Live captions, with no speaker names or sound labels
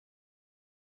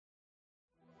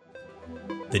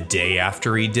The day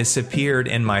after he disappeared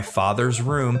in my father's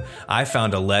room, I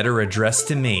found a letter addressed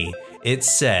to me. It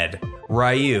said,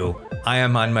 Ryu, I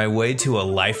am on my way to a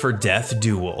life or death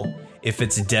duel. If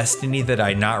it's destiny that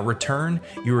I not return,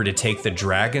 you are to take the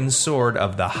dragon sword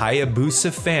of the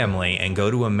Hayabusa family and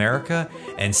go to America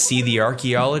and see the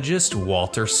archaeologist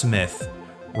Walter Smith.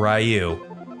 Ryu,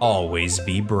 always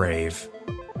be brave.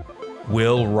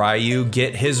 Will Ryu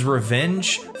get his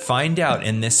revenge? Find out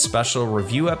in this special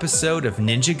review episode of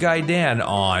Ninja Gaiden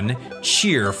on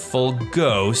Cheerful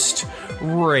Ghost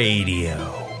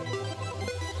Radio.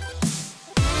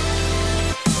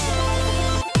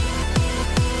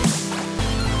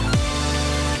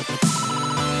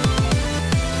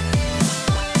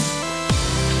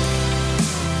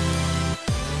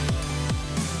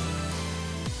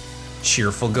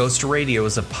 Cheerful Ghost Radio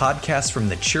is a podcast from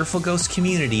the Cheerful Ghost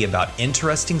community about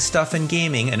interesting stuff in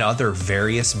gaming and other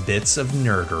various bits of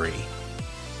nerdery.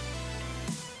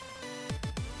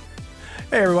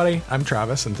 Hey everybody, I'm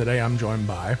Travis, and today I'm joined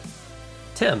by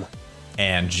Tim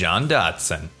and John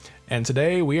Dotson. And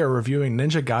today we are reviewing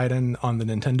Ninja Gaiden on the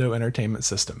Nintendo Entertainment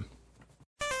System.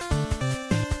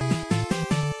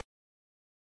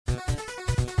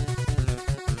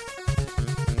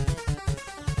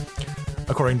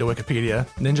 According to Wikipedia,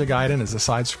 Ninja Gaiden is a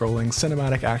side-scrolling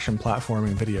cinematic action platforming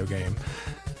video game.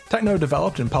 Techno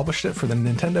developed and published it for the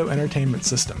Nintendo Entertainment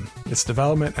System. Its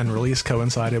development and release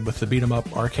coincided with the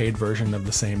beat-em-up arcade version of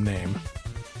the same name.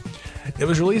 It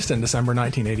was released in December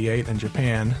 1988 in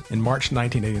Japan, in March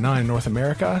 1989 in North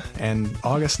America, and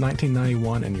August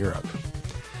 1991 in Europe.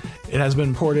 It has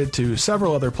been ported to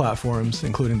several other platforms,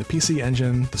 including the PC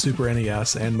Engine, the Super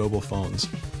NES, and mobile phones.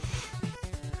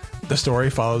 The story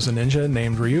follows a ninja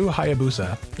named Ryu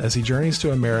Hayabusa as he journeys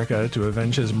to America to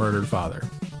avenge his murdered father.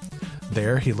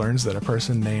 There, he learns that a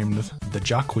person named the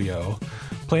Jakuyo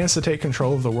plans to take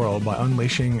control of the world by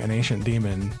unleashing an ancient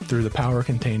demon through the power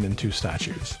contained in two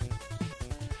statues.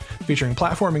 Featuring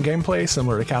platforming gameplay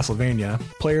similar to Castlevania,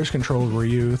 players control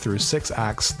Ryu through 6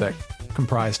 acts that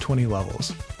comprise 20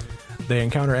 levels. They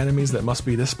encounter enemies that must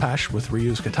be dispatched with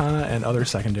Ryu's katana and other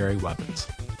secondary weapons.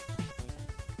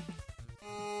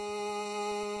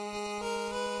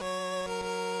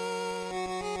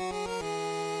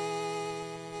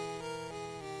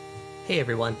 Hey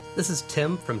everyone, this is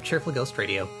Tim from Cheerful Ghost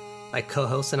Radio. My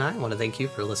co-host and I want to thank you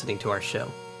for listening to our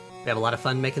show. We have a lot of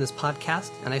fun making this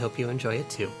podcast, and I hope you enjoy it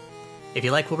too. If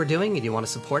you like what we're doing and you want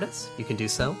to support us, you can do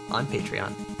so on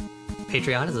Patreon.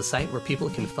 Patreon is a site where people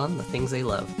can fund the things they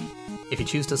love. If you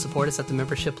choose to support us at the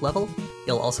membership level,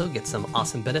 you'll also get some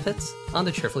awesome benefits on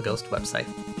the Cheerful Ghost website.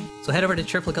 So head over to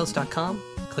cheerfulghost.com,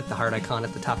 click the heart icon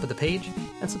at the top of the page,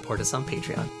 and support us on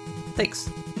Patreon. Thanks!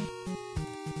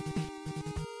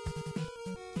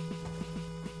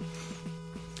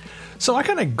 So I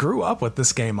kind of grew up with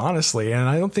this game, honestly, and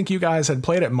I don't think you guys had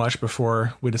played it much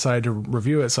before we decided to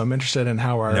review it, so I'm interested in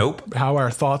how our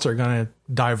thoughts are going to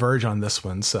diverge on this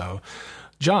one. So,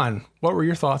 John, what were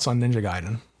your thoughts on Ninja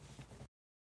Gaiden?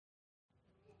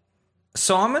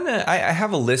 So I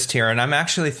have a list here, and I'm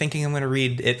actually thinking I'm going to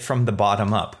read it from the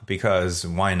bottom up, because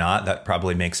why not? That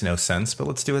probably makes no sense, but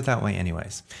let's do it that way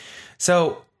anyways.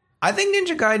 So I think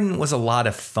Ninja Gaiden was a lot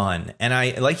of fun,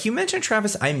 and like you mentioned,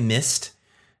 Travis, I missed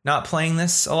not playing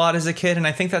this a lot as a kid, and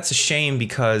I think that's a shame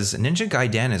because Ninja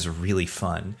Gaiden is really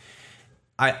fun.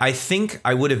 I think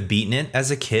I would have beaten it as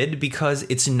a kid because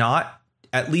it's not,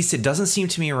 at least it doesn't seem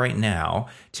to me right now,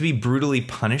 to be brutally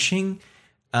punishing,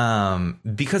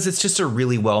 because it's just a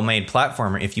really well-made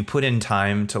platformer if you put in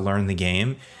time to learn the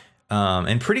game.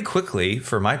 And pretty quickly,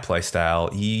 for my playstyle,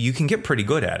 you can get pretty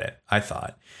good at it, I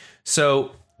thought.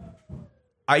 So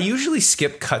I usually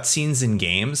skip cutscenes in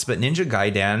games, but Ninja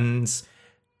Gaiden's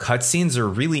cutscenes are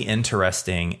really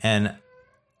interesting, and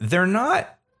they're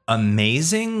not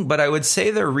amazing, but I would say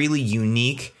they're really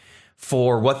unique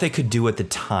for what they could do at the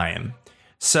time.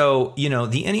 So,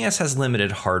 the NES has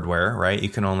limited hardware, right? You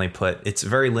can only it's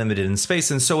very limited in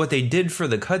space. And so what they did for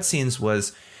the cutscenes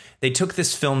was they took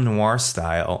this film noir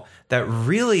style that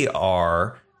really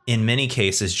are, in many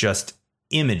cases, just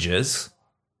images,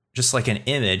 just like an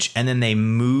image, and then they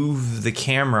move the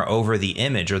camera over the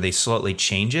image, or they slightly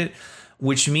change it,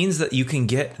 which means that you can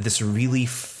get this really,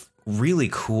 really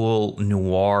cool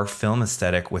noir film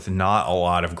aesthetic with not a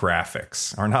lot of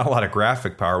graphics, or not a lot of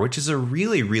graphic power, which is a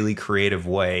really, really creative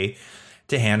way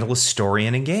to handle a story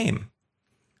in a game.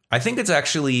 I think it's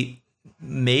actually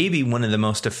maybe one of the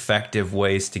most effective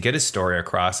ways to get a story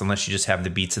across, unless you just have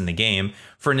the beats in the game,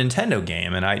 for a Nintendo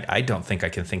game. And I don't think I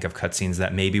can think of cutscenes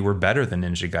that maybe were better than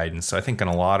Ninja Gaiden. So I think in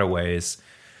a lot of ways,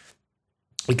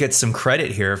 it gets some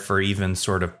credit here for even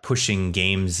sort of pushing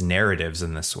games narratives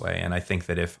in this way. And I think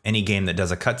that if any game that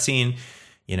does a cutscene,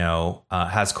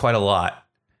 has quite a lot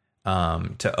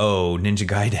to owe Ninja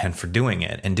Gaiden for doing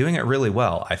it and doing it really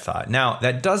well, I thought. Now,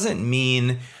 that doesn't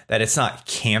mean that it's not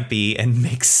campy and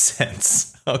makes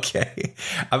sense. Okay.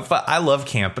 I love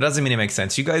camp, but it doesn't mean it makes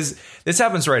sense. You guys, this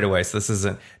happens right away, so this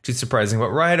isn't too surprising, but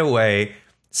right away,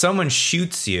 someone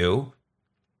shoots you.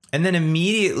 And then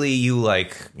immediately you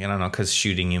because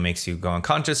shooting you makes you go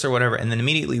unconscious or whatever. And then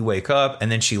immediately you wake up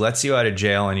and then she lets you out of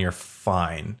jail and you're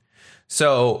fine.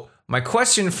 So my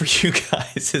question for you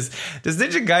guys is, does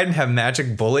Ninja Gaiden have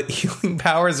magic bullet healing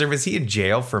powers, or was he in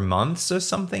jail for months or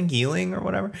something, healing or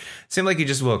whatever? It seemed like he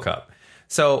just woke up.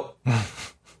 So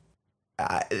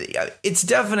it's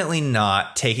definitely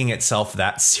not taking itself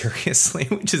that seriously,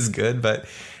 which is good, but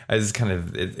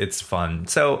it's fun.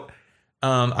 So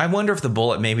I wonder if the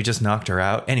bullet maybe just knocked her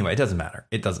out. Anyway, it doesn't matter.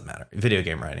 It doesn't matter. Video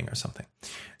game writing or something.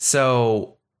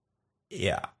 So,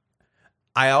 yeah.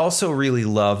 I also really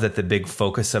love that the big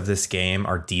focus of this game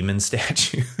are demon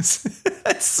statues.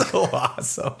 That's so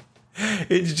awesome.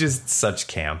 It's just such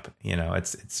camp.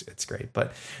 It's great.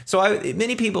 But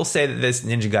many people say that this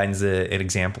Ninja Gaiden is an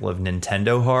example of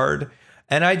Nintendo hard.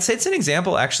 And I'd say it's an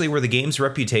example actually where the game's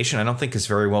reputation I don't think is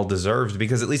very well deserved,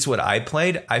 because at least what I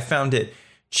played, I found it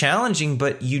challenging,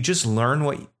 but you just learn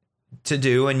what to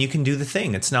do and you can do the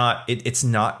thing. It's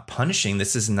not punishing.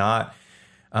 This is not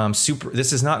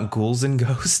this is not ghouls and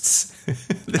ghosts.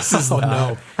 This is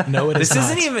no, it is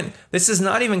not. This is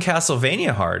not even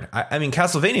Castlevania hard. I mean,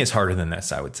 Castlevania is harder than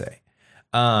this, I would say.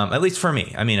 At least for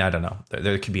me. I mean, I don't know.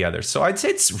 There could be others. So I'd say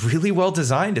it's really well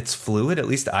designed. It's fluid. At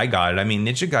least I got it. I mean,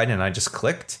 Ninja Gaiden and I just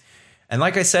clicked. And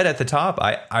like I said at the top,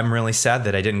 I'm really sad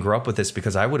that I didn't grow up with this,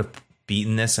 because I would have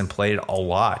beaten this and played it a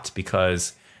lot,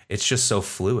 because it's just so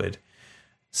fluid.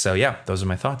 So yeah, those are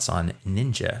my thoughts on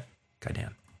Ninja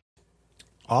Gaiden.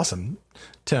 Awesome.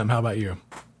 Tim, how about you?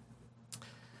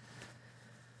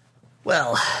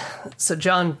 Well, so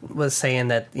John was saying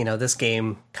that, this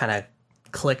game kind of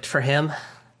clicked for him.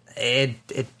 It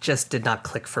just did not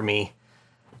click for me.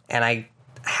 And I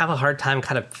have a hard time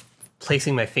kind of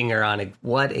placing my finger on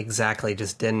what exactly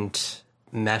just didn't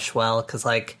mesh well. Because,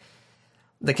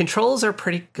 the controls are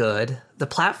pretty good. The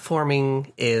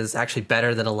platforming is actually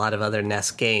better than a lot of other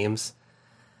NES games.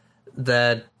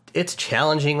 It's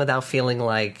challenging without feeling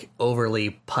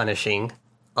overly punishing.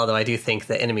 Although I do think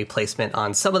the enemy placement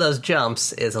on some of those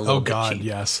jumps is a little bit cheap.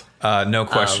 Yes. No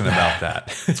question about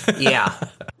that. Yeah.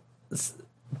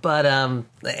 But, and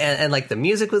the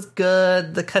music was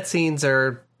good. The cutscenes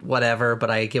are whatever, but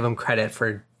I give them credit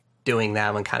for doing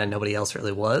that when kind of nobody else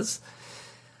really was.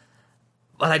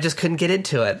 But I just couldn't get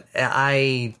into it.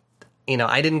 I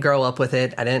didn't grow up with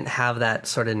it. I didn't have that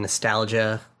sort of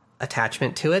nostalgia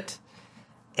attachment to it.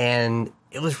 And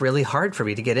it was really hard for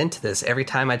me to get into this. Every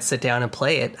time I'd sit down and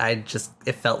play it,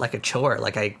 it felt like a chore.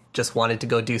 Like I just wanted to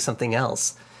go do something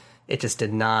else. It just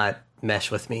did not mesh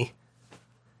with me.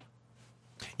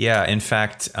 Yeah, in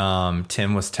fact,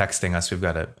 Tim was texting us. We've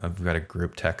got a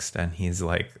group text, and he's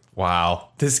like, "Wow,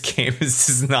 this game is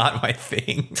just not my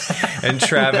thing." And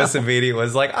Travis immediately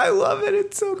was like, "I love it.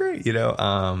 It's so great,"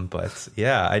 But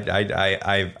yeah,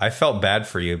 I felt bad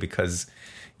for you, because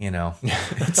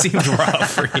it seemed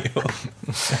rough for you.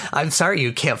 I'm sorry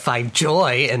you can't find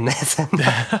joy in this.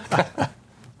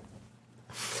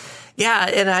 Yeah,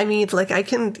 and I mean, I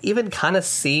can even kind of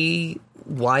see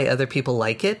why other people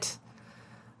like it,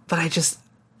 but I don't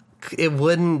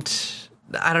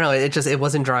know, it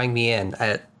wasn't drawing me in.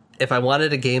 If I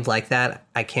wanted a game like that,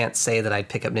 I can't say that I'd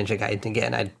pick up Ninja Gaiden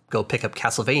again. I'd go pick up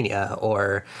Castlevania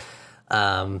or,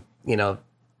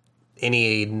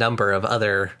 any number of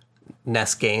other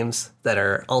NES games that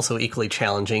are also equally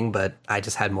challenging, but I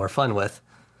just had more fun with.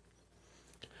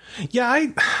 Yeah,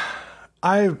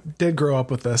 I did grow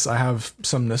up with this. I have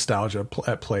some nostalgia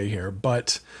at play here,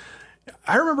 but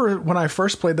I remember when I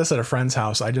first played this at a friend's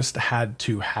house, I just had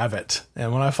to have it.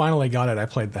 And when I finally got it, I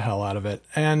played the hell out of it.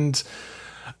 And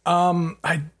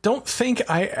I don't think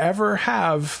I ever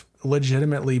have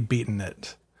legitimately beaten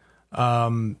it.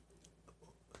 I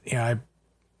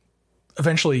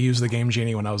eventually used the Game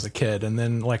Genie when I was a kid, and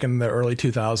then in the early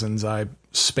 2000s, I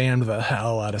spammed the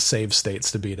hell out of save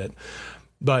states to beat it.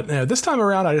 But this time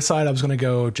around, I decided I was going to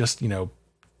go just,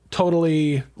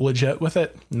 totally legit with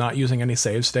it, not using any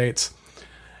save states.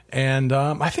 And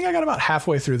I think I got about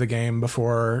halfway through the game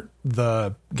before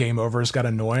the game overs got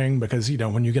annoying, because,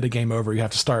 when you get a game over, you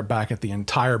have to start back at the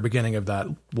entire beginning of that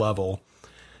level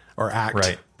or act,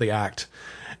 right. The act.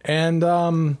 And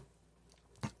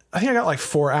I think I got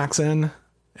 4 acts in,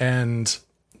 and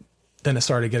then it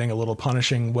started getting a little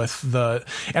punishing with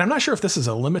and I'm not sure if this is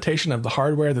a limitation of the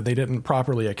hardware that they didn't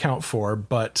properly account for,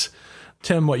 but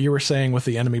Tim, what you were saying with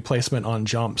the enemy placement on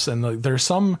jumps, and there's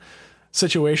some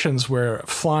situations where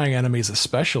flying enemies,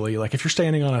 especially, like if you're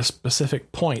standing on a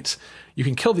specific point, you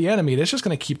can kill the enemy and it's just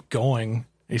going to keep going.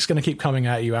 It's going to keep coming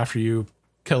at you after you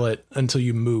kill it until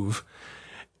you move.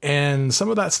 And some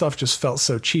of that stuff just felt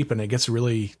so cheap and it gets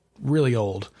really, really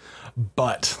old.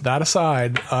 But that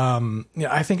aside,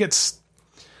 I think it's,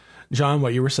 John,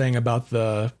 what you were saying about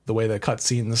the way the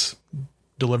cutscenes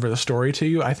deliver the story to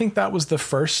you. I think that was the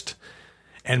first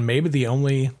and maybe the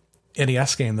only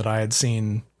NES game that I had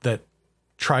seen that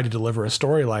tried to deliver a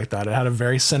story like that. It had a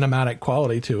very cinematic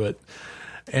quality to it.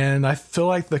 And I feel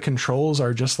like the controls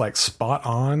are just like spot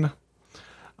on.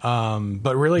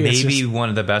 But really, maybe it's just one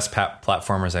of the best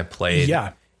platformers I played.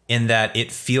 Yeah. In that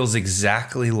it feels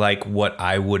exactly like what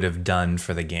I would have done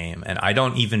for the game. And I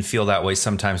don't even feel that way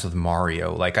sometimes with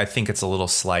Mario. Like, I think it's a little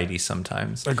slidey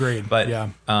sometimes. Agreed. But yeah.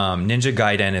 Ninja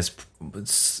Gaiden is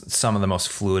some of the most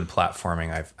fluid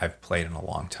platforming I've played in a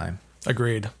long time.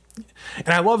 Agreed. And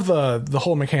I love the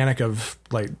whole mechanic of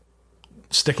like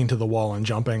sticking to the wall and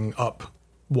jumping up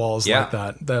walls like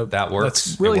that. That works.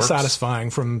 That's really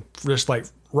satisfying from just like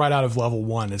right out of level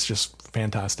 1. It's just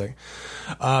fantastic.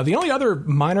 The only other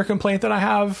minor complaint that I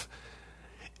have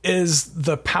is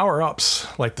the power-ups,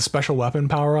 like the special weapon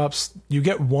power-ups. You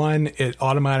get one, it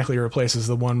automatically replaces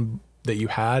the one that you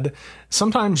had.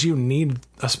 Sometimes you need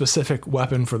a specific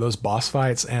weapon for those boss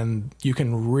fights, and you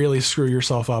can really screw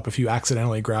yourself up if you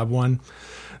accidentally grab one.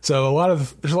 So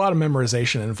there's a lot of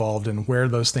memorization involved in where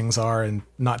those things are and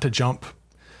not to jump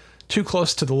too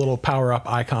close to the little power-up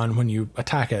icon when you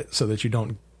attack it so that you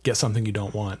don't get something you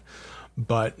don't want.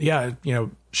 But yeah,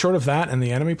 short of that and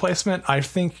the enemy placement, I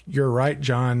think you're right,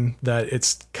 John, that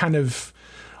it's kind of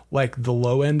like the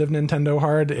low end of Nintendo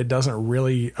hard. It doesn't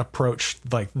really approach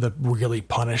like the really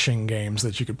punishing games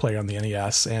that you could play on the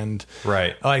NES. And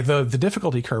right, like the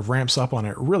difficulty curve ramps up on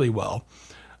it really well.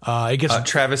 It gets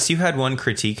Travis, you had one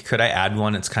critique. Could I add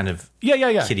one? It's kind of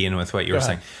kittying with what you were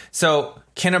saying. So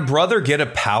can a brother get a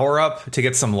power up to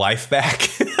get some life back?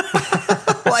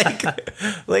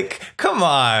 like, come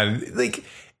on. Like,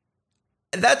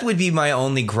 that would be my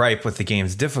only gripe with the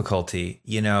game's difficulty.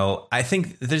 I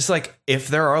think there's like, if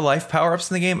there are life power-ups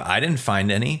in the game, I didn't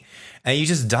find any, and you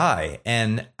just die.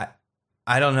 And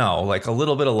I don't know, like a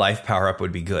little bit of life power-up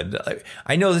would be good.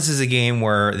 I know this is a game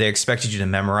where they expected you to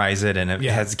memorize it, and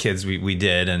as kids we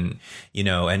did, and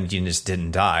and you just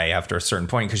didn't die after a certain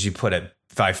point because you put it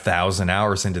 5,000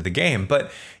 hours into the game.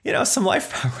 But some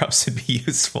life power-ups would be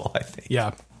useful, I think.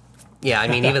 Yeah, I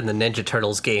mean, even the Ninja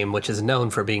Turtles game, which is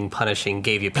known for being punishing,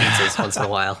 gave you pizzas once in a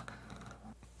while.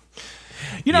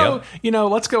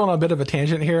 Let's go on a bit of a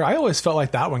tangent here. I always felt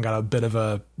like that one got a bit of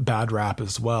a bad rap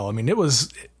as well. I mean, it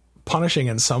was punishing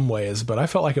in some ways, but I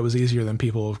felt like it was easier than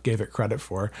people gave it credit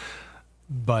for.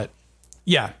 But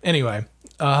yeah, anyway.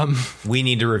 We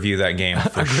need to review that game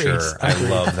for sure. I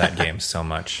love that game so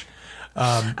much.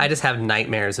 I just have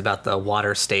nightmares about the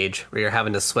water stage where you're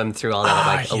having to swim through all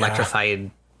that electrified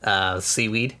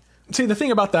seaweed. See, the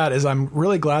thing about that is I'm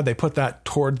really glad they put that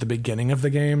toward the beginning of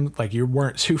the game. Like, you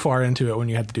weren't too far into it when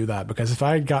you had to do that, because if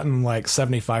I had gotten like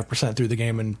 75% through the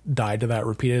game and died to that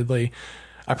repeatedly,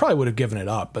 I probably would have given it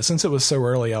up. But since it was so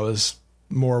early, I was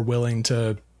more willing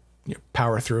to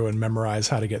power through and memorize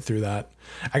how to get through that.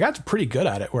 I got pretty good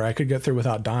at it where I could get through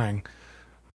without dying.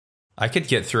 I could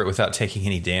get through it without taking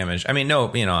any damage. I mean,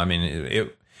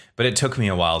 but it took me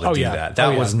a while to do that.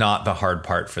 That was not the hard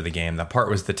part for the game. The part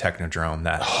was the Technodrome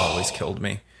that always killed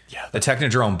me. Yeah, the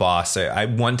Technodrome boss.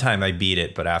 One time I beat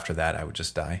it, but after that I would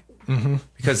just die. Mm-hmm.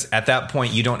 Because at that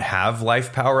point you don't have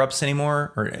life power-ups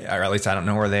anymore, or at least I don't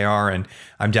know where they are, and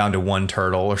I'm down to one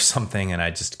turtle or something, and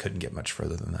I just couldn't get much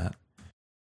further than that.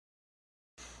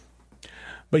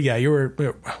 But yeah,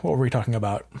 what were we talking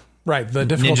about? Right, the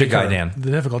difficulty Ninja Gaiden.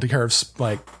 The difficulty curve's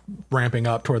like ramping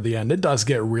up toward the end. It does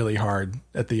get really hard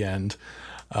at the end.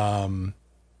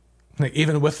 Like,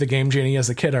 even with the Game Genie as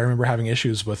a kid, I remember having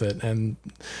issues with it and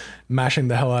mashing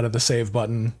the hell out of the save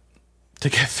button to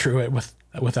get through it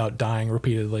without dying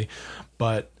repeatedly.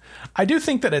 But I do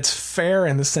think that it's fair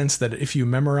in the sense that if you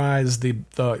memorize the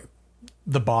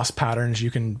boss patterns,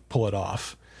 you can pull it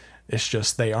off. It's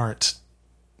just they aren't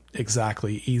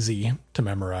exactly easy to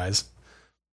memorize.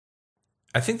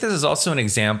 I think this is also an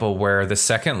example where the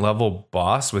second level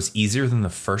boss was easier than the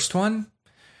first one,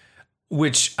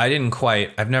 which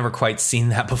I've never quite seen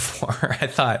that before. I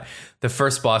thought the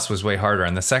first boss was way harder,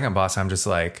 and the second boss, I'm just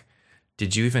like,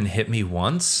 did you even hit me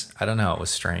once? I don't know. It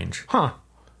was strange. Huh.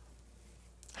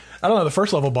 I don't know. The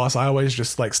first level boss, I always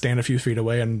just like stand a few feet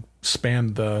away and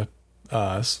spam the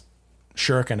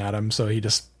shuriken at him, so he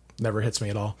just never hits me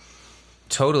at all.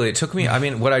 Totally. It took me, I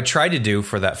mean, what I tried to do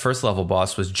for that first level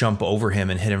boss was jump over him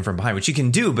and hit him from behind, which you can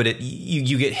do, but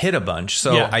you get hit a bunch.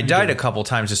 So Yeah, I died a couple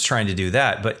times just trying to do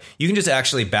that, but you can just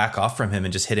actually back off from him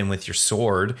and just hit him with your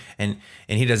sword, and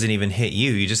he doesn't even hit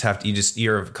you. You just have to,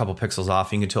 you're a couple pixels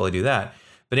off. You can totally do that.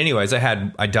 But anyways,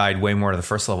 I died way more to the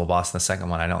first level boss than the second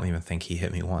one. I don't even think he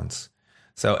hit me once.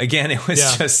 So again, it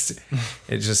was it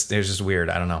was just weird.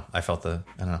 I don't know. I don't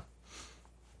know.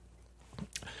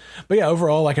 But yeah,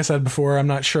 overall, like I said before, I'm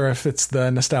not sure if it's the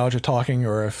nostalgia talking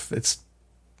or if it's,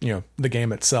 the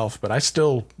game itself, but I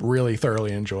still really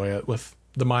thoroughly enjoy it with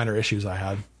the minor issues I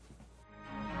had.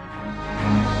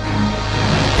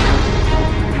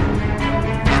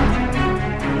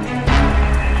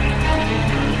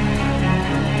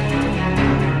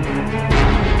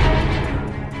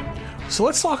 So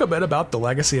let's talk a bit about the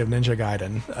legacy of Ninja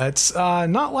Gaiden. It's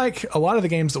not like a lot of the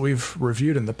games that we've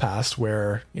reviewed in the past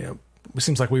where, it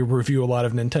seems like we review a lot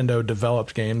of Nintendo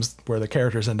developed games where the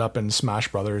characters end up in Smash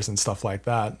Brothers and stuff like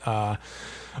that.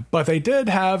 But they did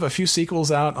have a few sequels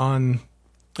out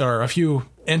or a few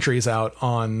entries out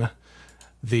on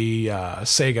the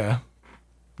Sega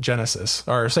Genesis,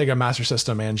 or Sega Master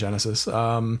System and Genesis.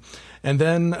 And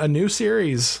then a new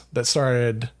series that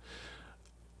started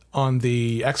on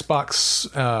the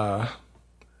Xbox, I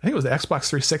think it was the Xbox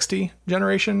 360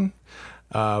 generation.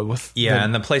 And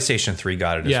the PlayStation 3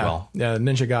 got it as well. Yeah,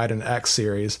 Ninja Gaiden X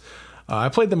series. I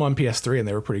played them on PS3 and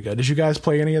they were pretty good. Did you guys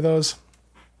play any of those?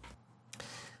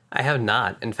 I have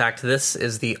not. In fact, this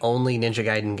is the only Ninja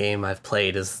Gaiden game I've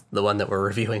played, is the one that we're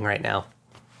reviewing right now.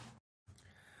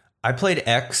 I played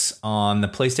X on the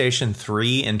PlayStation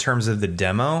 3 in terms of the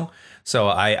demo. So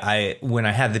I when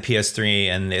I had the PS3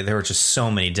 and there were just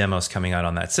so many demos coming out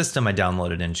on that system, I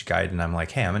downloaded Ninja Gaiden. I'm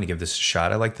like, hey, I'm going to give this a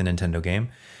shot. I like the Nintendo game.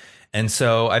 And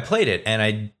so I played it and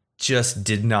I just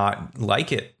did not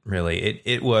like it really.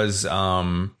 It was, it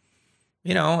was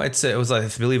like, I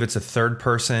believe it's a third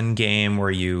person game where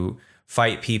you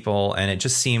fight people, and it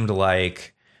just seemed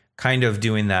like kind of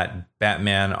doing that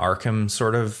Batman Arkham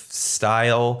sort of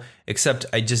style, except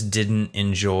I just didn't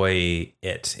enjoy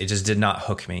it. It just did not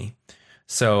hook me.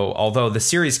 So although the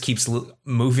series keeps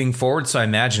moving forward, so I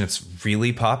imagine it's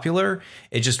really popular,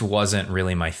 it just wasn't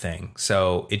really my thing.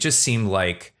 So it just seemed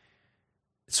like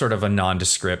sort of a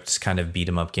nondescript kind of beat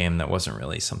 'em up game that wasn't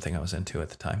really something I was into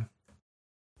at the time.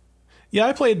 Yeah,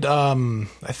 I played, I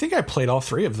think I played all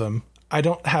three of them. I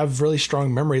don't have really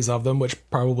strong memories of them, which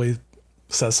probably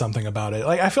says something about it.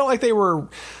 Like, I felt like they were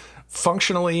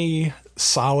functionally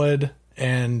solid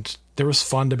and there was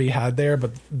fun to be had there,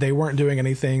 but they weren't doing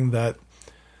anything that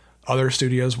other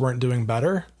studios weren't doing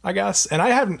better, I guess. And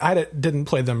I didn't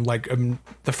play them like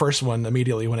the first one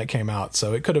immediately when it came out,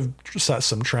 so it could have set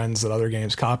some trends that other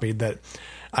games copied that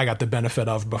I got the benefit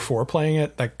of before playing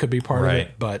it. That could be part of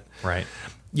it, but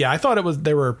yeah, I thought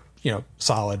they were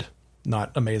solid,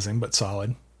 not amazing, but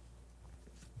solid.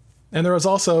 And there was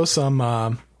also some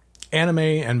anime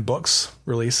and books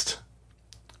released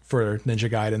for Ninja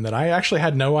Gaiden that I actually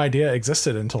had no idea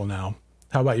existed until now.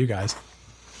 How about you guys?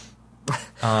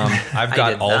 I've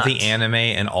got all the anime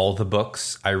and all the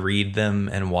books. I read them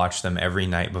and watch them every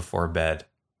night before bed.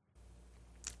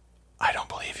 I don't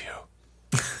believe you.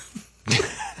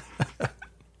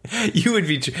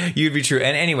 You'd be true.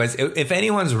 And anyways, if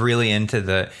anyone's really into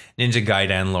the Ninja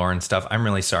Gaiden lore and stuff, I'm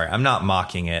really sorry. I'm not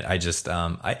mocking it. I just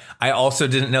I also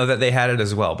didn't know that they had it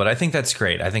as well. But I think that's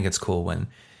great. I think it's cool when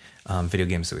video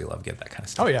games that we love get that kind of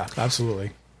stuff. Oh yeah,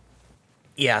 absolutely.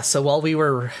 Yeah, so while we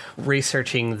were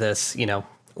researching this,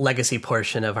 legacy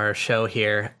portion of our show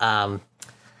here, that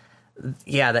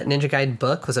Ninja Gaiden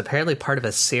book was apparently part of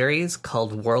a series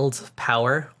called Worlds of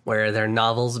Power, where they're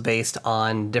novels based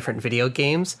on different video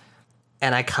games.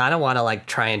 And I kind of want to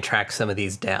try and track some of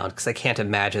these down because I can't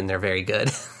imagine they're very good,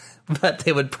 but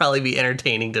they would probably be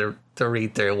entertaining to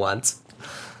read through once.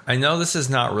 I know this is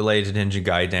not related to Ninja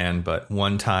Gaiden, but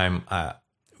one time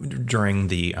during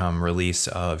the release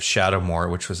of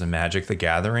Shadowmoor, which was a Magic the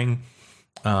Gathering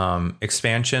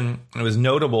expansion, it was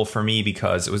notable for me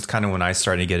because it was kind of when I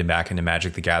started getting back into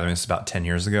Magic the Gathering. This was about 10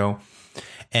 years ago.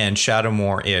 And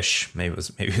Shadowmoor-ish, maybe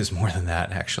it was more than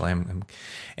that, actually.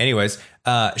 Anyways,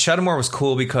 Shadowmoor was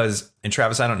cool because, and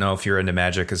Travis, I don't know if you're into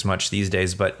Magic as much these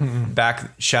days, but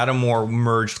back, Shadowmoor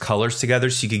merged colors together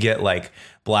so you could get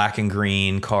black and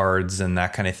green cards and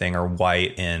that kind of thing, or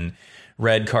white and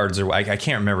red cards, or I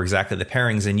can't remember exactly the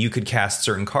pairings, and you could cast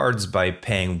certain cards by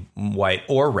paying white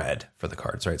or red for the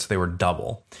cards, right? So they were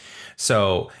double.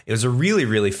 So it was a really,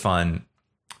 really fun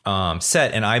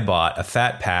set, and I bought a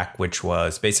fat pack, which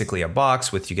was basically a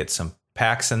box with, you get some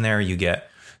packs in there, you get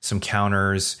some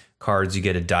counters, cards, you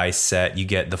get a dice set, you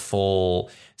get the full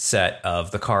set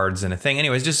of the cards and a thing.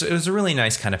 Anyways, just it was a really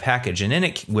nice kind of package, and in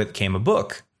it came a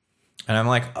book, and I'm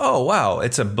like, oh wow,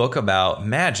 it's a book about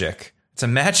magic. It's a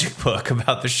magic book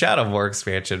about the Shadow War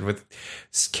expansion with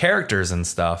characters and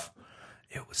stuff.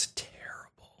 It was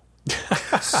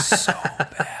terrible, so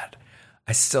bad.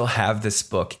 I still have this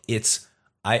book.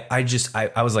 I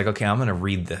was like, okay, I'm going to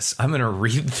read this. I'm going to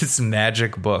read this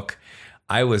magic book.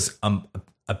 I was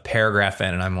a paragraph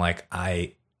in, and I'm like,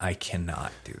 I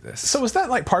cannot do this. So was that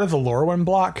like part of the Lorwyn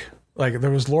block? Like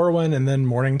there was Lorwyn and then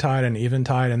Morningtide and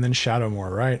Eventide and then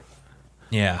Shadowmoor, right?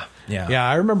 Yeah.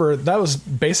 I remember that was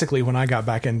basically when I got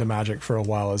back into Magic for a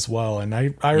while as well. And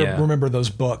I remember those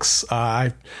books.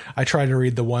 I tried to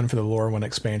read the one for the Lorwyn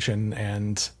expansion,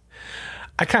 and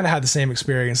I kind of had the same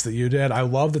experience that you did. I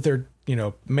love that they're,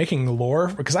 making lore,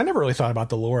 because I never really thought about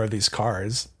the lore of these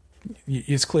cards.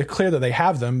 It's clear that they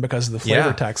have them because of the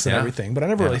flavor text and everything, but I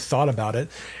never really thought about it.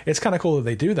 It's kind of cool that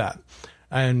they do that.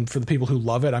 And for the people who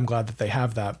love it, I'm glad that they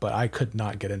have that, but I could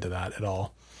not get into that at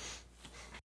all.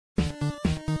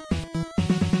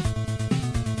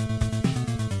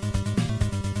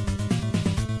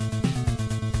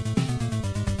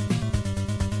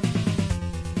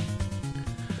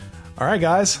 All right,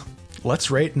 guys, let's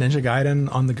rate Ninja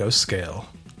Gaiden on the Ghost scale.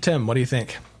 Tim, what do you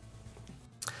think?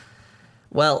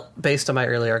 Well, based on my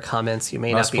earlier comments, you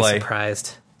may not be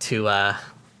surprised to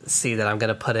see that I'm going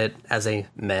to put it as a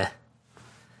meh.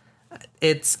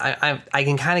 I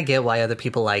can kind of get why other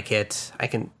people like it. I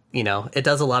can, it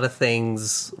does a lot of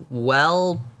things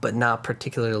well, but not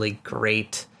particularly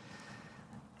great.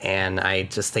 And I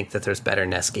just think that there's better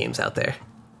NES games out there.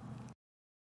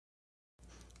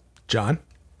 John?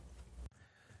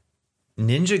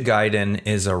 Ninja Gaiden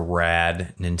is a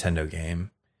rad Nintendo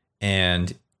game.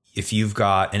 And if you've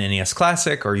got an NES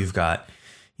Classic or you've got,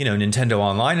 Nintendo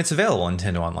Online, it's available on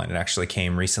Nintendo Online. It actually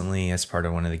came recently as part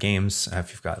of one of the games.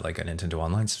 If you've got like a Nintendo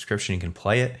Online subscription, you can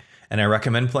play it. And I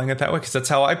recommend playing it that way because that's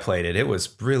how I played it. It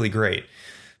was really great.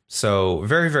 So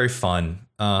very, very fun.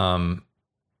 And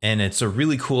it's a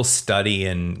really cool study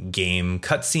in game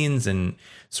cutscenes and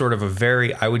sort of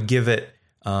I would give it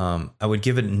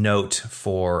note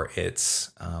for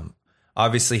its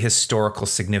obviously historical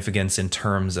significance in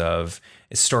terms of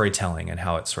storytelling and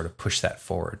how it sort of pushed that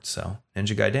forward. So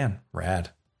Ninja Gaiden, rad.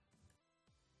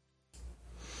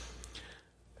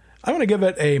 I'm going to give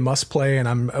it a must play, and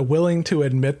I'm willing to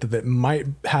admit that it might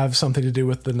have something to do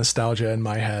with the nostalgia in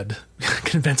my head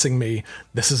convincing me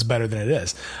this is better than it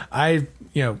is. I,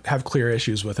 have clear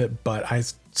issues with it, but I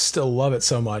still love it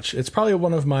so much. It's probably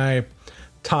one of my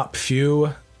top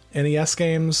few NES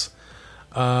games.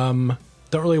 Don't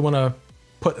really want to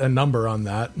put a number on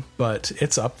that, but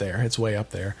it's up there. It's way up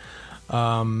there.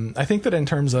 I think that in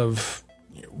terms of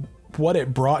what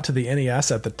it brought to the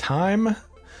NES at the time,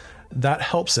 that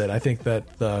helps it. I think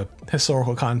that the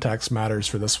historical context matters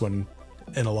for this one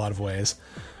in a lot of ways.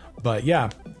 But yeah,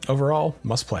 overall,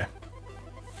 must play.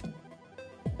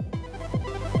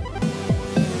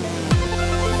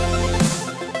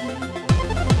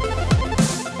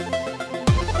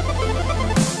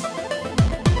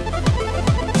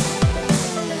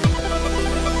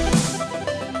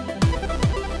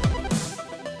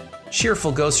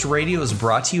 Cheerful Ghost Radio is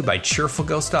brought to you by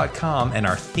CheerfulGhost.com, and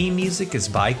our theme music is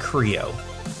by Creo.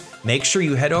 Make sure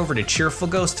you head over to Cheerful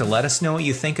Ghost to let us know what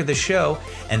you think of the show,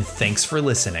 and thanks for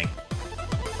listening.